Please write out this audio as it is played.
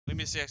We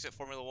missed the exit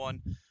Formula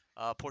One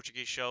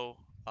Portuguese show.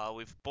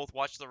 We've both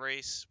watched the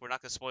race. We're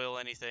not gonna spoil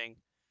anything,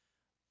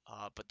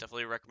 but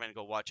definitely recommend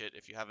go watch it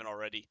if you haven't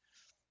already.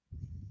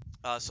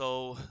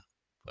 So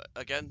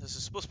again, this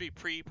is supposed to be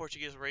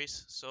pre-Portuguese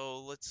race,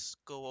 so let's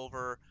go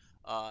over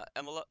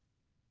Imola.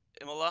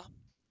 Imola.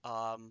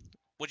 Um,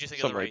 what do you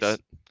think of the Something like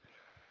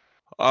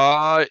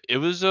that.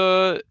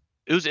 race?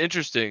 It was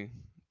interesting.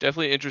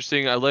 Definitely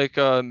interesting. I like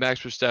Max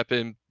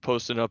Verstappen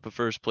posting up at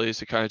first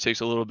place. It kind of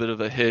takes a little bit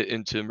of a hit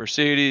into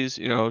Mercedes.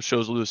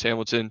 Shows Lewis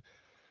Hamilton.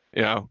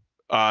 You know,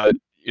 uh,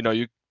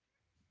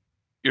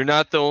 you're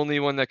not the only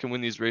one that can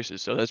win these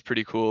races, so that's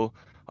pretty cool.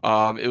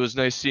 It was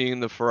nice seeing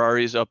the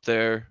Ferraris up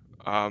there.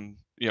 A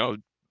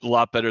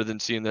lot better than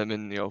seeing them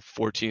in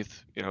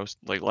 14th.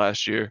 Like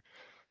last year.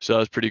 So that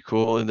was pretty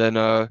cool. And then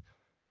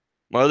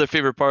my other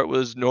favorite part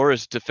was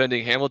Norris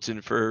defending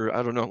Hamilton for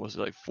I don't know, was it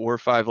like 4 or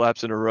 5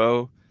 laps in a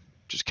row?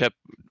 Just kept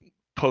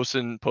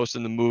posting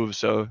the move.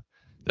 So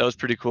that was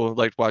pretty cool.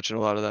 Liked watching a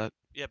lot of that.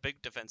 Yeah,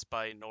 big defense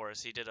by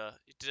Norris.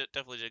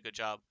 Definitely did a good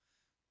job.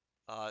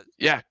 Uh,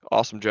 Yeah,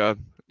 awesome job.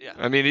 yeah,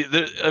 I mean,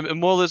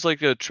 Imola is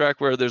like a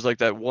track where there's like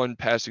that one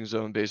passing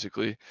zone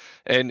basically,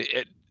 and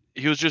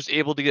he was just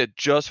able to get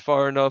just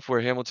far enough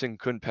where Hamilton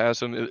couldn't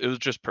pass him. It was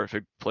just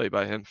perfect play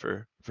by him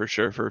for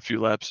sure for a few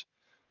laps.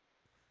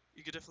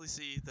 you could definitely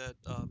see that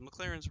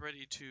McLaren's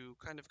ready to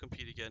kind of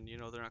compete again.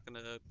 They're not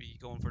going to be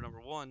going for number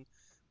one,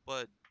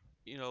 but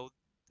you know,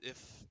 if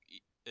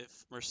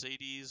if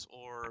Mercedes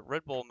or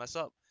Red Bull mess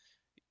up,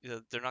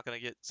 they're not going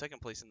to get second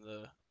place in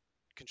the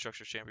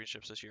constructors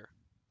championships this year.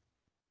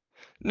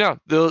 No,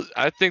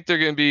 I think they're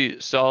going to be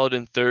solid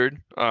in third.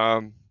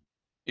 They're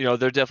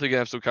definitely gonna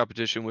have some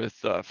competition with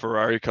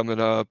Ferrari coming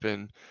up,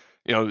 and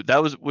that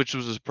was which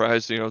was a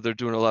surprise. They're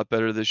doing a lot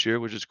better this year,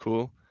 which is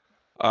cool.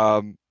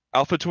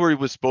 AlphaTauri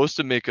was supposed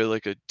to make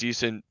a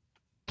decent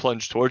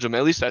plunge towards them.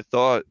 At least I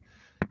thought,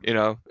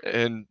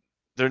 and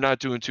they're not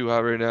doing too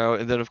hot right now.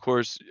 And then of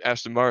course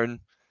Aston Martin,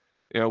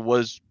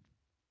 was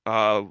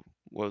uh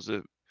was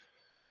it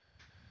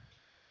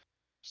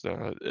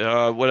so,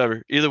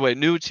 whatever. Either way,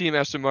 new team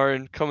Aston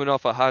Martin coming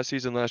off a hot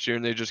season last year,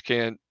 and they just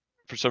can't.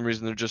 For some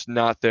reason, they're just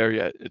not there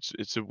yet.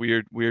 It's a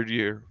weird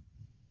year.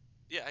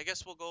 Yeah, I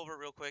guess we'll go over it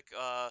real quick.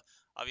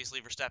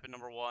 Obviously Verstappen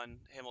number one,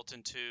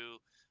 Hamilton two,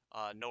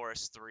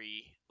 Norris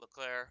three,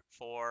 Leclerc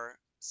four,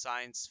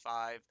 Sainz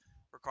five,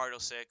 Ricardo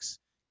six,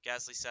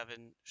 Gasly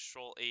seven,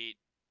 Stroll eight,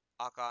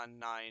 Ocon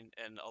nine,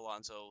 and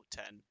Alonso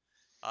 10.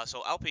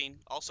 So Alpine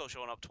also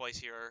showing up twice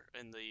here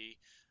in the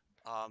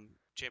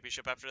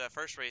championship after that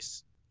first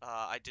race.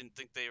 I didn't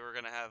think they were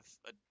going to have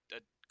a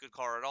good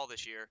car at all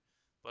this year,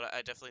 but I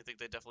definitely think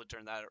they definitely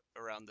turned that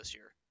around this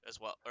year as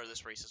well, or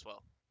this race as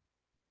well.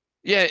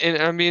 Yeah,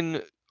 and I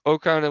mean,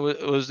 Ocon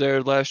was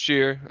there last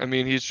year. I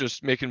mean, he's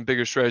just making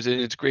bigger strides, and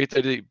it's great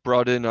that he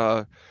brought in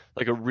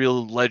like a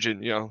real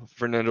legend,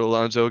 Fernando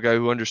Alonso, a guy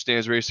who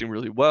understands racing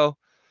really well.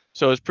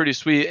 So it's pretty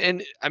sweet.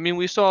 And I mean,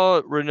 we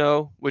saw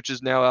Renault, which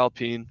is now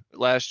Alpine,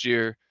 last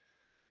year.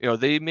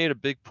 They made a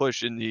big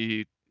push in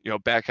the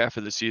back half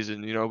of the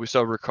season. We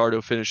saw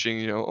Ricardo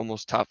finishing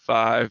almost top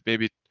five,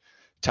 maybe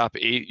top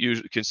eight,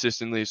 usually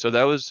consistently. So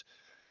that was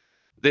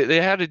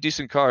they had a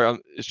decent car.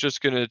 It's just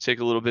gonna take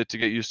a little bit to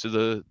get used to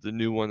the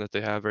new one that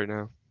they have right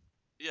now.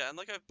 Yeah, and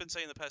like I've been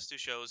saying the past two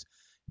shows,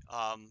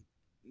 um,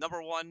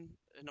 number one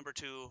and number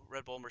two,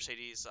 Red Bull,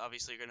 Mercedes.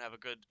 Obviously, you're gonna have a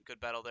good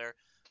battle there.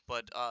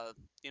 But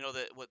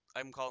that what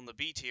I'm calling the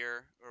B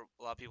tier, or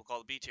a lot of people call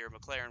the B tier,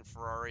 McLaren,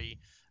 Ferrari,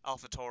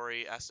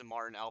 AlphaTauri, Aston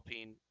Martin,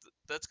 Alpine.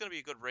 That's gonna be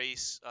a good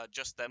race.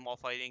 Just them all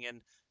fighting, and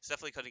it's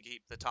definitely gonna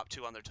keep the top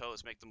two on their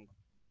toes, make them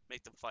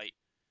fight.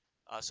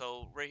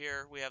 So right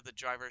here we have the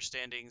driver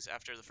standings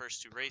after the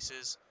first two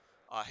races.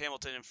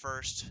 Hamilton in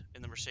first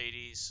in the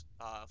Mercedes,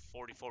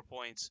 44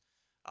 points.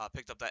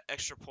 Picked up that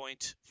extra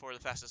point for the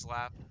fastest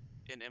lap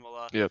in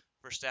Imola. Yep.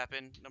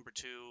 Verstappen, number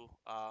two,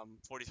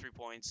 43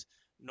 points.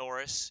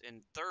 Norris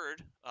in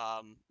third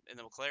in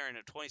the McLaren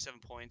at 27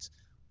 points.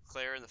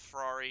 Leclerc in the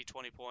Ferrari,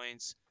 20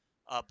 points.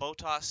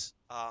 Bottas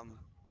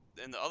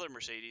in the other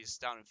Mercedes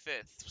down in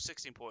fifth,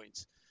 16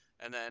 points.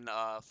 And then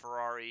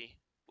Ferrari,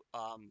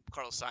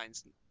 Carlos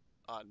Sainz,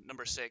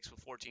 number six with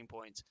 14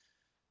 points.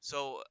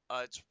 So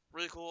it's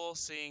really cool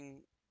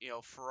seeing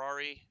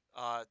Ferrari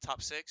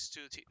top six,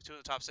 two of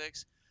the top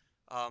six.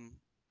 Um,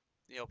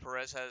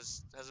 Perez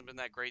hasn't been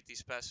that great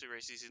these past two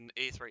races. He's in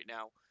eighth right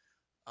now.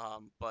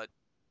 But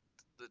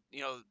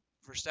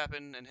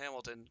Verstappen and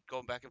Hamilton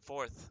going back and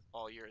forth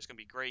all year is going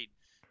to be great.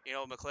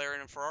 McLaren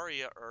and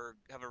Ferrari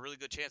have a really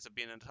good chance of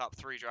being a top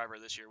three driver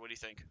this year. What do you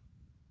think?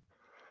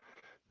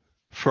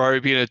 Ferrari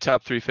being a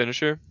top three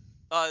finisher.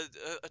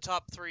 A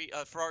top three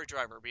Ferrari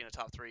driver being a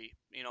top three.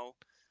 Oh,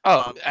 Do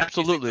you think they'll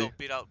absolutely.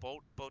 beat out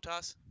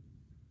Bottas?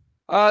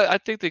 I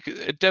think they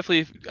could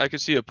definitely. I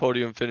could see a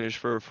podium finish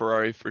for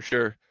Ferrari for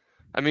sure.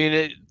 I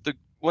mean, the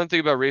one thing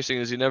about racing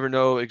is you never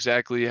know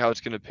exactly how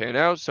it's going to pan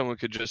out. Someone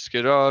could just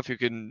skid off. You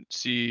can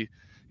see,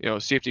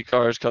 safety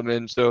cars come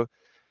in. So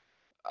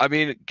I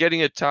mean,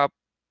 getting a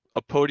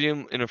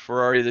podium in a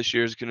Ferrari this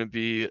year is going to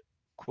be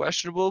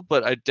questionable,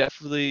 but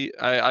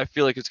I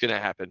feel like it's gonna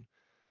happen.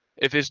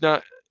 If it's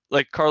not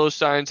like Carlos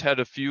Sainz had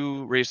a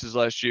few races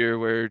last year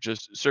where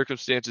just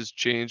circumstances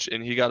changed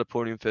and he got a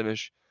podium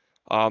finish.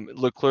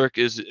 Leclerc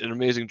is an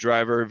amazing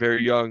driver,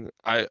 very young.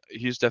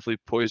 He's definitely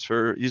poised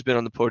for. He's been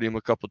on the podium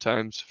a couple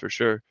times for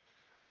sure.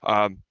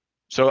 Um,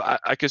 so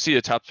I could see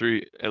a top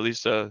three, at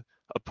least a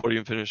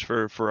podium finish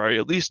for Ferrari.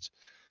 At least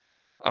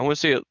I want to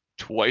say it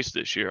twice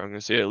this year. I'm going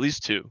to say at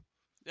least two.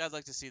 Yeah, I'd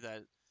like to see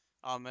that.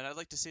 And I'd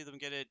like to see them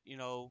get it,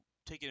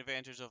 taking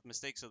advantage of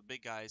mistakes of the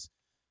big guys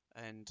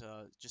and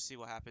just see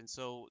what happens.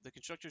 So the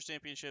Constructors'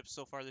 Championship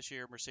so far this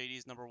year,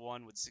 Mercedes number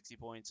one with 60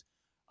 points,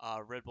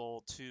 Red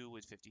Bull two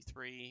with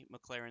 53,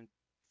 McLaren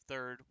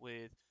third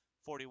with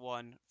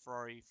 41,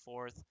 Ferrari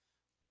fourth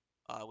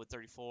with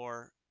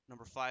 34,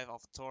 number five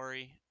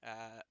AlphaTauri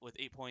with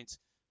 8 points,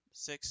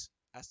 six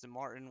Aston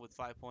Martin with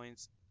 5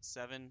 points,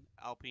 seven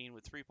Alpine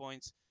with 3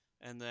 points,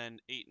 and then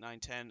 8, 9,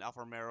 10 Alfa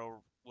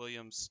Romeo,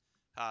 Williams,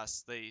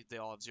 Haas. They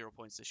all have 0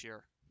 points this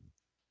year.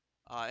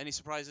 Any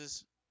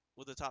surprises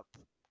with the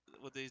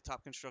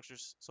top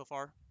constructors so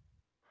far?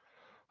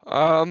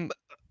 Um,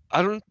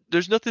 I don't.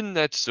 There's nothing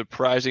that's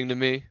surprising to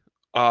me.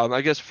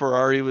 I guess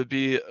Ferrari would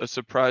be a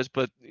surprise,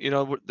 but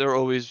they're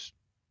always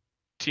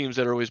teams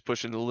that are always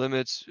pushing the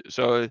limits.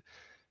 So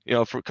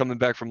for coming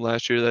back from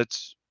last year,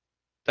 that's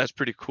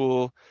pretty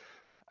cool.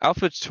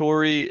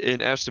 AlphaTauri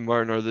and Aston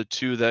Martin are the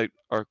two that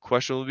are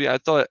questionable to me. I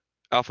thought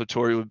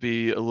AlphaTauri would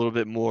be a little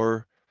bit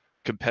more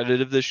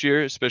competitive this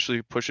year,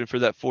 especially pushing for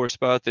that fourth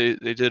spot. They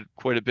did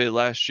quite a bit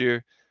last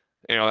year.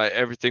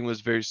 Everything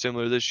was very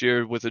similar this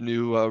year with a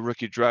new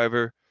rookie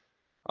driver.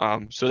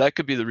 So that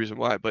could be the reason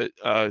why. But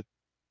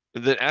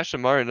then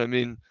Aston Martin, I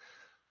mean,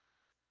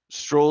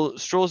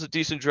 Stroll's a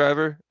decent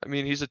driver. I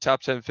mean, he's a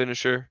top 10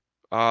 finisher.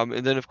 And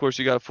then of course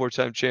you got a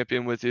four-time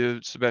champion with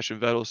you, Sebastian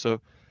Vettel.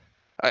 So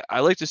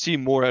I like to see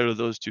more out of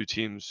those two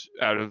teams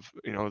out of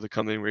the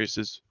coming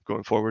races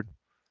going forward.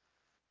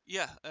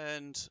 Yeah,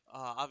 and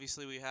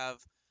obviously we have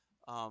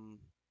um,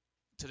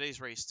 today's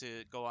race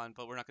to go on,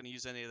 but we're not going to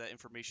use any of that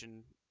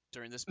information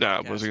during this Nah,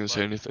 I podcast. wasn't gonna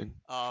say But anything.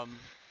 um,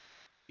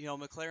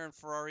 McLaren,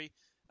 Ferrari,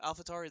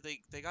 AlphaTauri,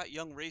 they got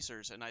young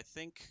racers, and I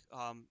think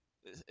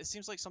it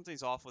seems like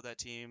something's off with that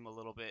team a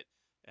little bit,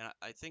 and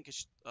I think it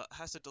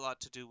has a lot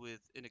to do with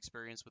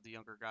inexperience with the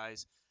younger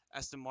guys.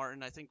 Aston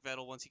Martin, I think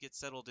Vettel, once he gets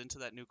settled into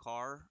that new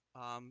car,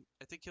 I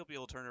think he'll be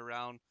able to turn it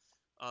around.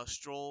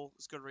 Stroll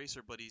is a good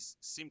racer, but he's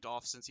seemed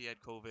off since he had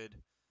COVID,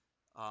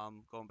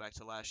 going back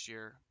to last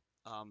year.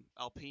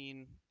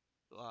 Alpine,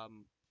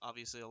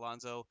 obviously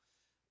Alonso,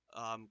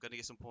 going to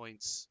get some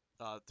points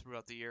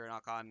throughout the year, and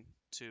Ocon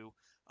too.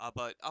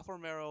 But Alfa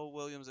Romeo,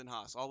 Williams, and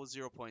Haas, all with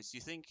 0 points. Do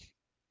you think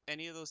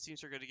any of those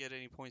teams are going to get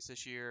any points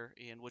this year?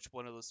 And which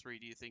one of those three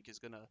do you think is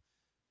going to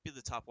be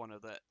the top one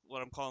of that?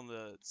 What I'm calling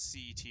the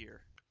C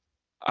tier.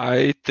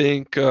 I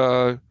think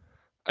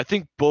I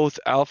think both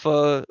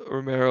Alpha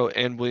Romero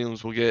and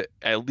Williams will get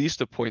at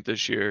least a point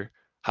this year.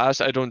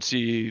 Haas, I don't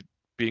see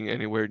being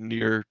anywhere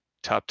near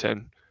top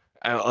 10.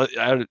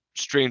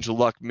 Strange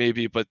luck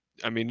maybe, but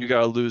I mean you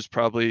gotta lose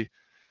probably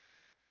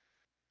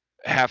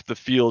half the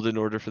field in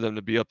order for them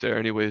to be up there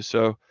anyway.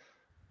 So,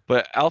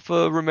 but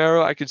Alpha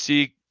Romero, I could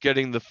see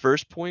getting the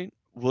first point.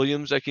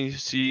 Williams, I can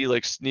see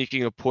like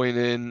sneaking a point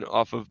in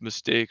off of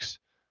mistakes.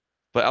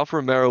 But Alfa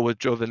Romero with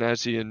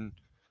Giovinazzi and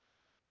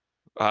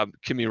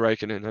Kimi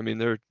Räikkönen, I mean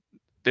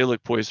they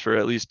look poised for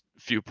at least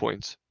a few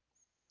points.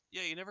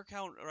 Yeah, you never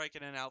count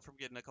Raikkonen out from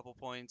getting a couple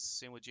points.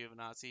 Same with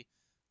Giovinazzi.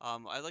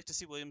 I'd like to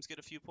see Williams get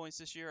a few points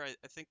this year.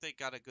 I think they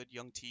got a good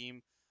young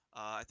team.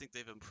 I think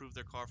they've improved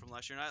their car from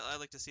last year, and I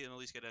like to see them at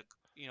least get a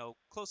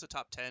close to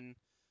top 10.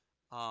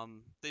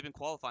 They've been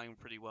qualifying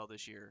pretty well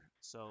this year,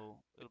 so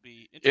it'll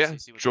be Yeah, interesting to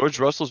see what they can George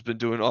do. Russell's been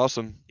doing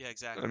awesome. Yeah, I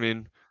exactly.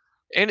 mean,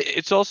 and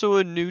it's also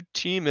a new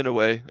team in a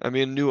way. I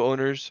mean, new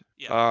owners.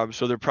 Yeah,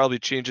 So they're probably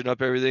changing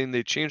up everything.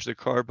 They changed the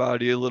car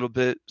body a little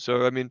bit.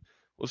 So I mean,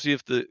 we'll see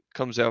if the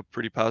comes out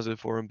pretty positive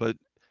for him. But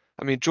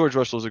I mean, George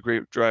Russell's a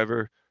great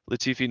driver.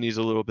 Latifi needs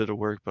a little bit of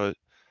work, but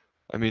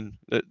I mean,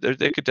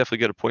 they could definitely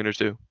get a point or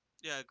two.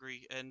 yeah, I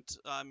agree. And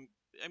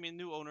I mean,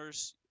 new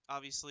owners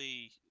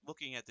obviously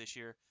looking at this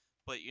year,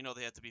 but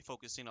they have to be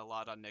focusing a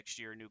lot on next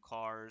year, new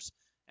cars,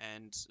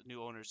 and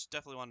new owners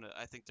definitely want to.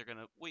 I think they're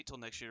gonna wait till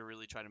next year to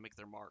really try to make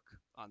their mark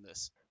on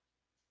this.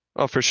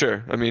 Oh, for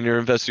sure. I mean, you're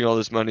investing all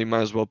this money,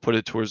 might as well put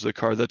it towards the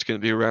car that's going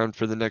to be around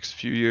for the next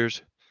few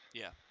years.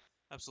 Yeah,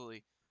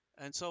 absolutely.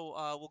 And so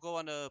we'll go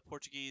on to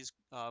Portuguese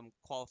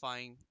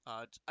qualifying.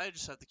 I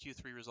just have the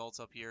Q3 results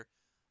up here.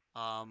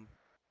 Um,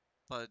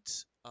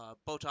 but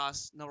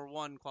Bottas, number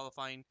one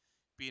qualifying,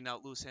 beating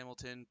out Lewis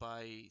Hamilton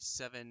by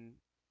seven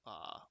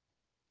uh,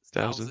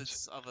 Thousands.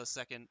 thousandths of a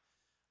second.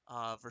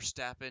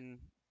 Verstappen,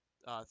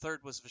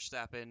 third was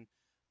Verstappen,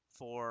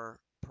 four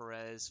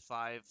Perez,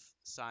 five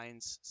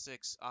Sainz,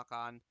 six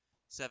Ocon,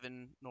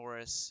 seven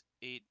Norris,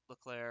 eight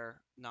Leclerc,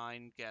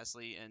 nine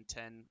Gasly, and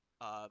 10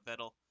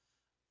 Vettel.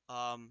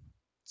 Um,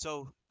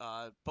 so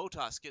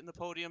Bottas getting the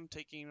podium,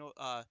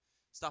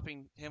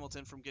 stopping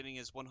Hamilton from getting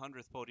his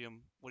 100th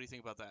podium. What do you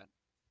think about that?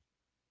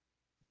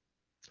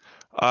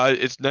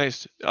 It's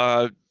nice.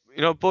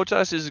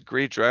 Bottas is a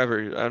great driver.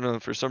 I don't know,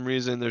 for some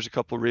reason, there's a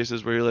couple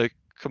races where you're like,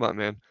 come on,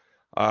 man.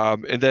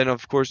 And then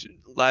of course,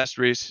 last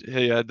race,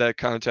 he had that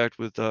contact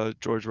with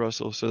George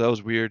Russell, so that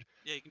was weird.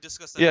 Yeah, you can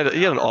discuss He that had for an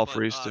he had an hour, off but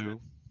race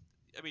too.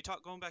 I mean,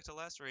 going back to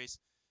last race,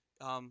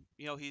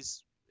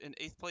 he's in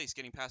eighth place,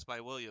 getting passed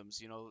by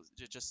Williams.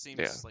 It just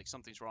Yeah, seems like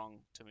something's wrong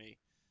to me,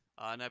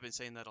 and I've been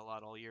saying that a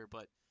lot all year.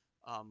 But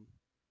um,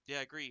 yeah,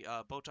 I agree.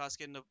 Bottas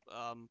getting a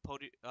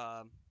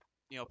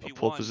a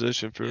pole P1,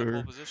 position yeah,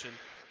 pole for. position.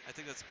 I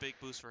think that's a big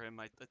boost for him.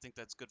 I think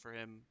that's good for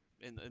him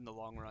in the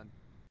long run.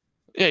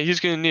 Yeah, he's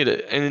gonna need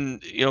it,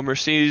 and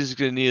Mercedes is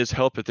gonna need his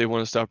help if they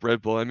want to stop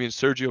Red Bull. I mean,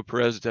 Sergio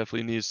Perez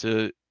definitely needs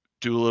to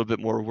do a little bit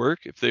more work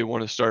if they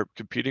want to start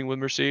competing with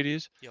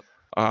Mercedes. Yep.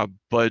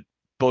 But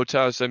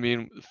Bottas, I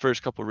mean, the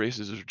first couple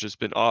races have just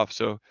been off,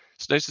 so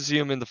it's nice to see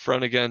him in the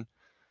front again.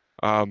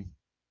 Um,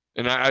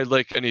 and I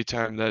like any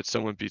time that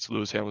someone beats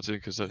Lewis Hamilton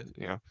because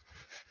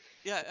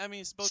Yeah, I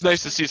mean, it's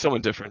nice to see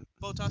someone different.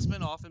 Bottas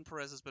been off and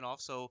Perez has been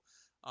off, so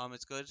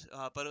it's good.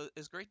 But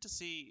it's great to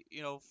see,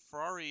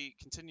 Ferrari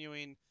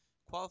continuing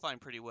qualifying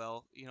pretty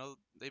well.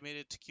 They made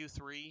it to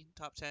Q3,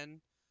 top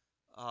 10,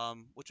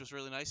 which was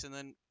really nice. And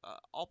then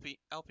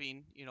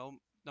Alpine,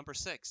 number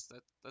six.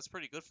 That's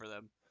pretty good for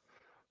them.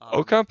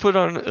 Um, Ocon put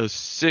on a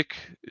sick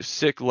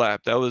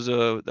lap. That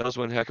was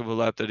one heck of a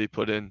lap that he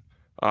put in.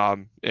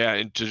 Yeah,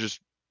 and to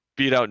just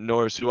beat out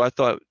Norris, who I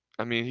thought,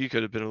 I mean, he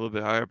could have been a little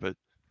bit higher, but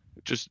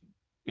just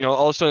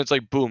all of a sudden it's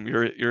like boom,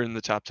 you're in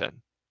the top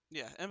 10,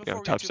 yeah, and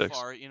before we get top too six.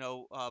 far,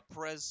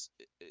 Perez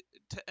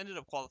ended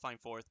up qualifying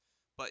fourth,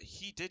 but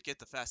he did get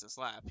the fastest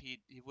lap. He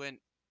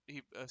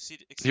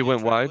He exceeded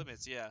went track wide.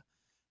 limits, yeah.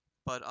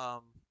 But I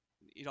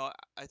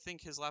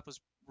think his lap was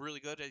really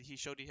good. He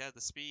showed he had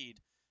the speed,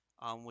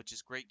 which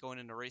is great going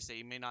into race day.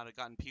 He may not have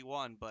gotten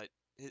P1, but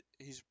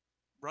he's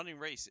running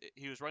race.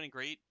 He was running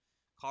great.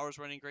 Car was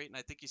running great, and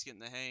I think he's getting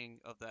the hang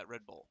of that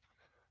Red Bull.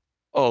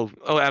 Oh,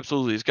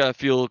 absolutely. It's got to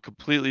feel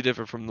completely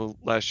different from the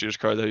last year's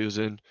car that he was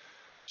in.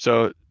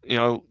 So,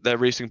 that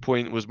racing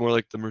point was more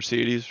like the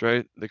Mercedes,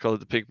 right? They call it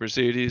the pink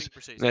Mercedes. Pink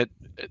Mercedes, And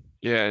yep.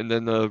 yeah, and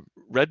then the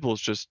Red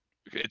Bull's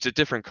it's a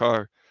different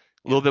car.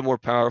 A Yeah, little bit more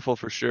powerful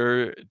for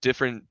sure,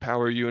 different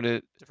power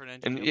unit. different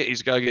engine, And yep. yeah,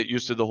 he's got to get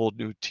used to the whole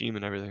new team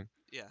and everything.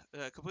 Yeah,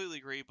 completely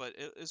agree. But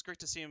it's great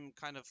to see him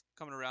kind of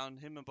coming around.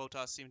 Him and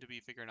Bottas seem to be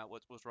figuring out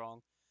what was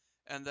wrong.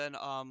 And then,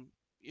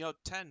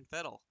 10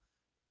 Vettel.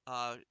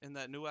 In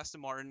that new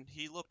Aston Martin.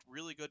 He looked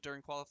really good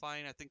during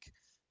qualifying. I think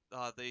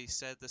they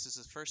said this is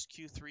his first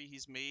Q3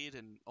 he's made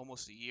in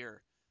almost a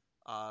year.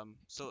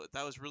 So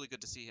that was really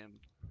good to see him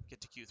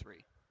get to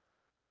Q3.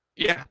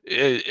 Yeah,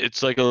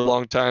 it's like a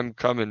long time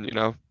coming.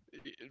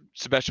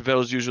 Sebastian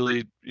Vettel's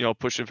usually,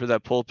 pushing for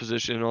that pole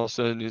position, and all of a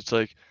sudden it's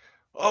like,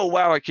 oh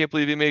wow, I can't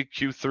believe he made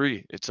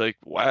Q3. It's like,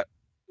 what?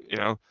 You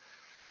know,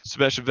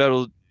 Sebastian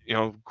Vettel,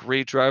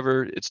 great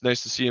driver. It's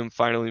nice to see him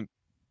finally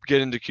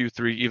get into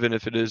Q3, even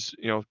if it is,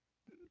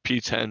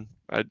 P10.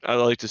 I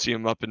like to see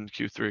him up in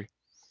Q3.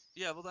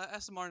 Yeah, well, that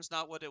Aston Martin's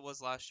not what it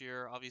was last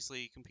year.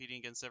 Obviously, competing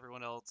against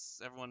everyone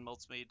else. Everyone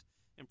else made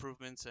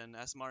improvements, and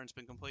Aston Martin's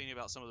been complaining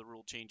about some of the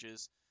rule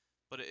changes.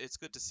 But it's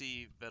good to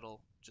see Vettel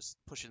just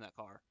pushing that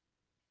car.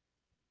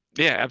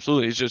 Yeah,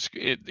 absolutely.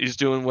 He's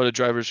doing what a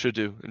driver should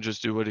do and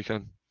just do what he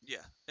can.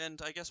 Yeah,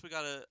 and I guess we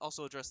gotta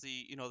also address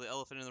the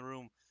elephant in the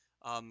room.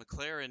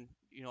 McLaren,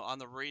 on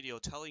the radio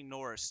telling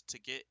Norris to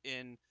get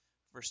in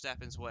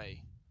Verstappen's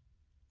way.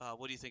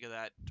 What do you think of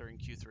that during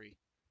Q3?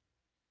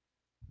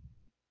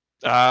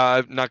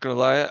 I'm not gonna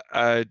lie,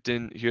 I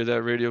didn't hear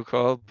that radio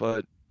call,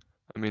 but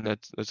I mean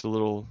that's a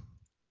little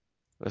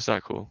that's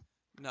not cool.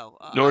 No,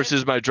 Norris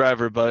is my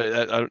driver,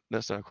 but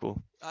that's not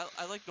cool.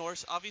 I like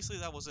Norris. Obviously,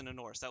 that wasn't a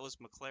Norris. That was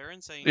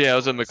McLaren saying Yeah, to it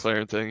was a Norris.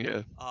 McLaren thing.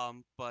 Yeah.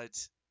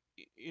 But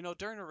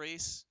during a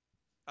race,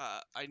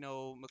 I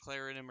know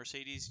McLaren and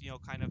Mercedes,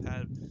 kind of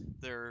had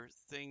their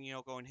thing,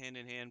 going hand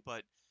in hand.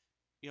 But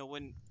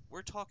when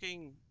we're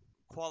talking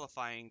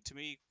qualifying, to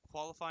me,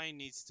 qualifying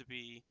needs to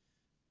be,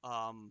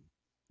 um,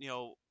 you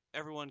know,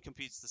 everyone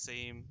competes the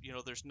same.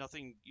 There's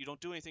nothing, you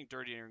don't do anything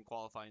dirty in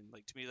qualifying.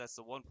 Like to me, that's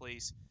the one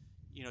place,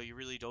 you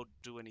really don't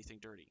do anything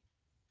dirty.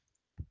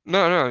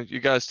 No, you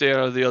gotta stay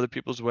out of the other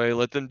people's way.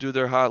 Let them do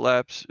their hot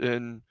laps,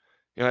 and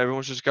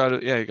everyone's just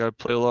gotta you gotta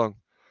play along.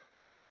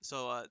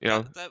 So You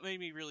that know, that made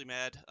me really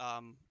mad.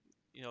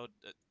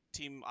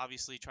 Team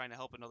obviously trying to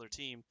help another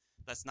team.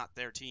 That's not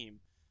their team.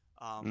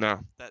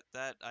 no.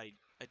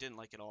 I didn't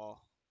like at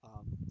all.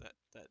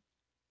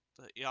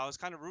 I was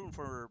kind of rooting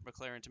for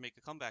McLaren to make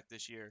a comeback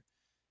this year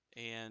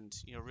and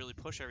really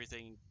push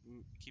everything,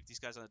 keep these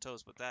guys on their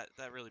toes. But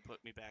that really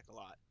put me back a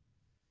lot.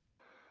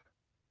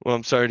 Well,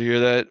 I'm sorry to hear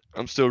that.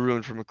 I'm still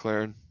rooting for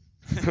McLaren.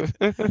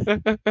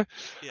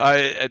 Yeah,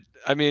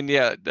 I mean,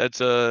 yeah,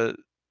 that's a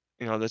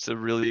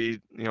really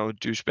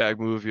douchebag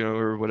move,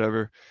 or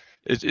whatever.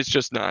 It's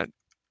just not.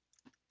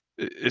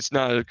 It's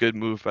not a good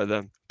move by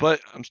them.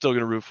 But I'm still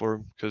gonna root for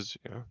him because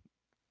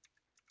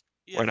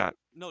why yeah. not?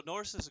 No,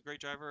 Norris is a great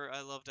driver.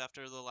 I loved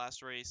after the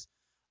last race,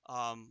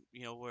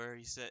 where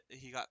he said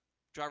he got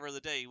driver of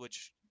the day,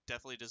 which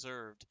definitely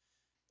deserved.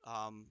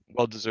 Um,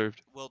 Well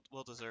deserved. well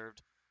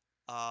deserved.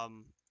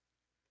 Um,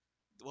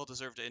 well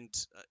deserved. And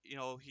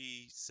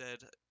he said,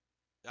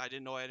 I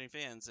didn't know I had any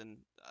fans, and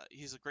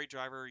he's a great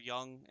driver,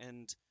 young,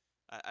 and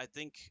I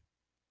think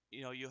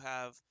you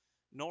have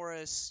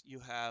Norris, you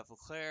have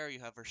Leclerc, you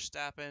have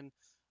Verstappen.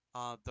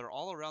 They're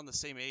all around the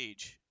same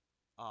age.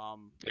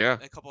 Yeah.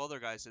 A couple other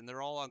guys, and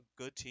they're all on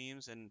good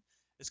teams, and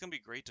it's gonna be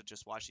great to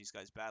just watch these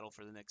guys battle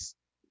for the next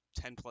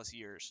 10 plus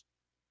years.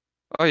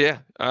 Oh yeah.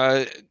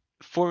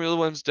 Formula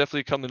One's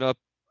definitely coming up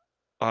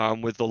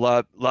with a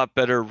lot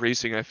better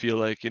racing. I feel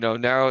like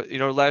now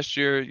last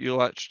year you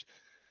watched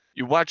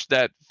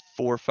that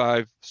 4,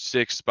 5,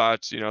 6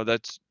 spots.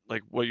 That's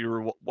like what you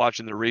were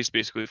watching the race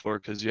basically for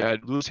because you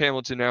had Lewis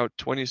Hamilton out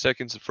 20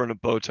 seconds in front of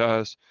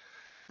Bottas.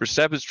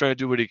 Verstappen's trying to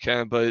do what he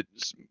can, but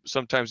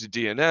sometimes he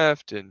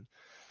DNF'd and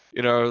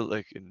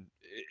and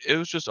it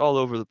was just all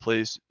over the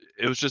place.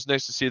 It was just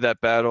nice to see that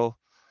battle.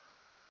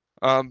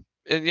 And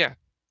yeah,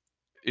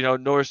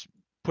 Norris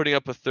putting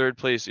up a third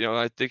place.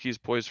 I think he's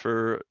poised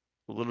for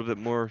a little bit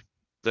more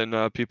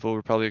than people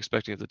were probably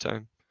expecting at the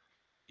time.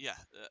 Yeah,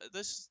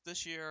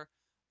 this year,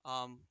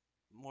 um,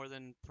 more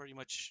than pretty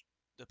much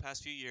the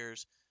past few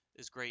years,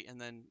 is great, and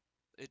then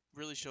it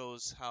really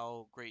shows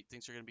how great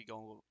things are gonna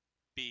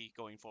be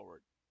going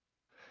forward.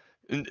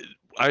 And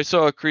I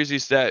saw a crazy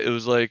stat. It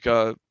was like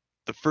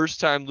the first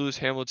time Lewis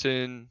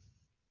Hamilton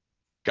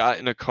got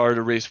in a car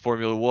to race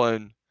Formula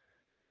One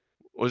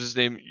what was his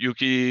name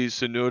Yuki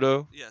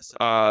Tsunoda. Yes,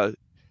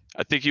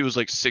 I think he was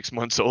like 6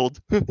 months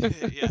old.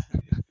 yeah, yeah,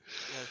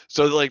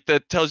 So like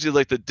that tells you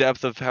like the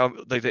depth of how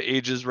like the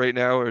ages right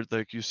now are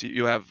like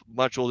you have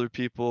much older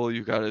people,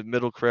 you got a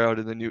middle crowd,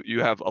 and then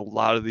you have a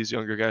lot of these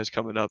younger guys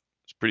coming up.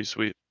 It's pretty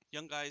sweet.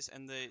 young guys,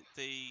 and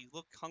they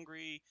look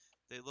hungry,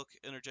 they look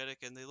energetic,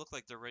 and they look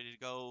like they're ready to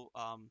go.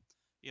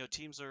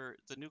 Teams are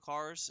the new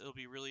cars. It'll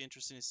be really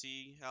interesting to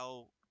see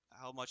how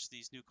much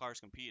these new cars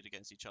compete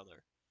against each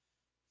other.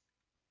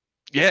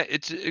 Yeah,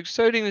 it's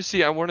exciting to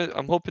see.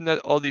 I'm hoping that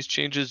all these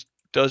changes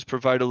does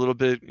provide a little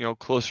bit,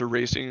 closer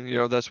racing.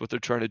 That's what they're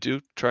trying to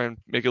do. Try and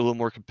make it a little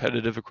more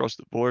competitive across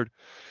the board,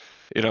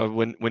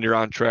 when you're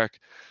on track.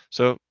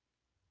 So,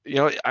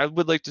 I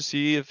would like to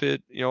see if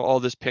all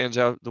this pans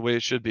out the way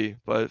it should be.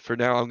 But for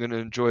now, I'm going to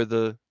enjoy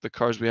the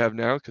cars we have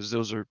now because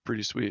those are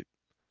pretty sweet.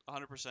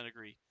 100%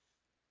 agree.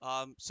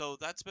 So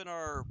that's been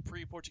our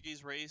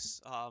pre-Portuguese race.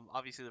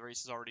 Obviously, the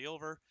race is already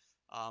over.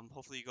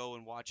 Hopefully, you go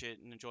and watch it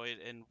and enjoy it.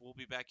 And we'll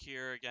be back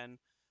here again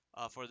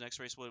for the next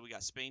race. What we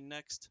got? Spain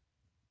next.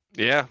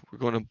 Yeah, we're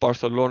going to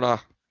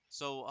Barcelona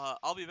So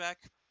I'll be back.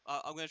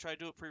 I'm gonna try to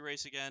do a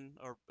pre-race again,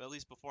 or at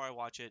least before I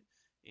watch it,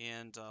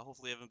 and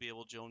hopefully Evan will be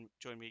able to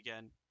join me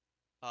again.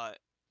 Uh,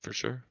 for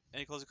sure.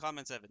 any closing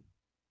comments, Evan?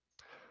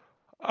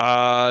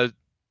 Uh,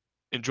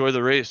 enjoy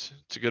the race.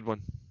 It's a good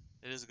one.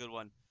 It is a good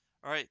one.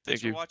 All right, thanks Thank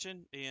for you.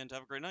 watching, and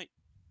have a great night.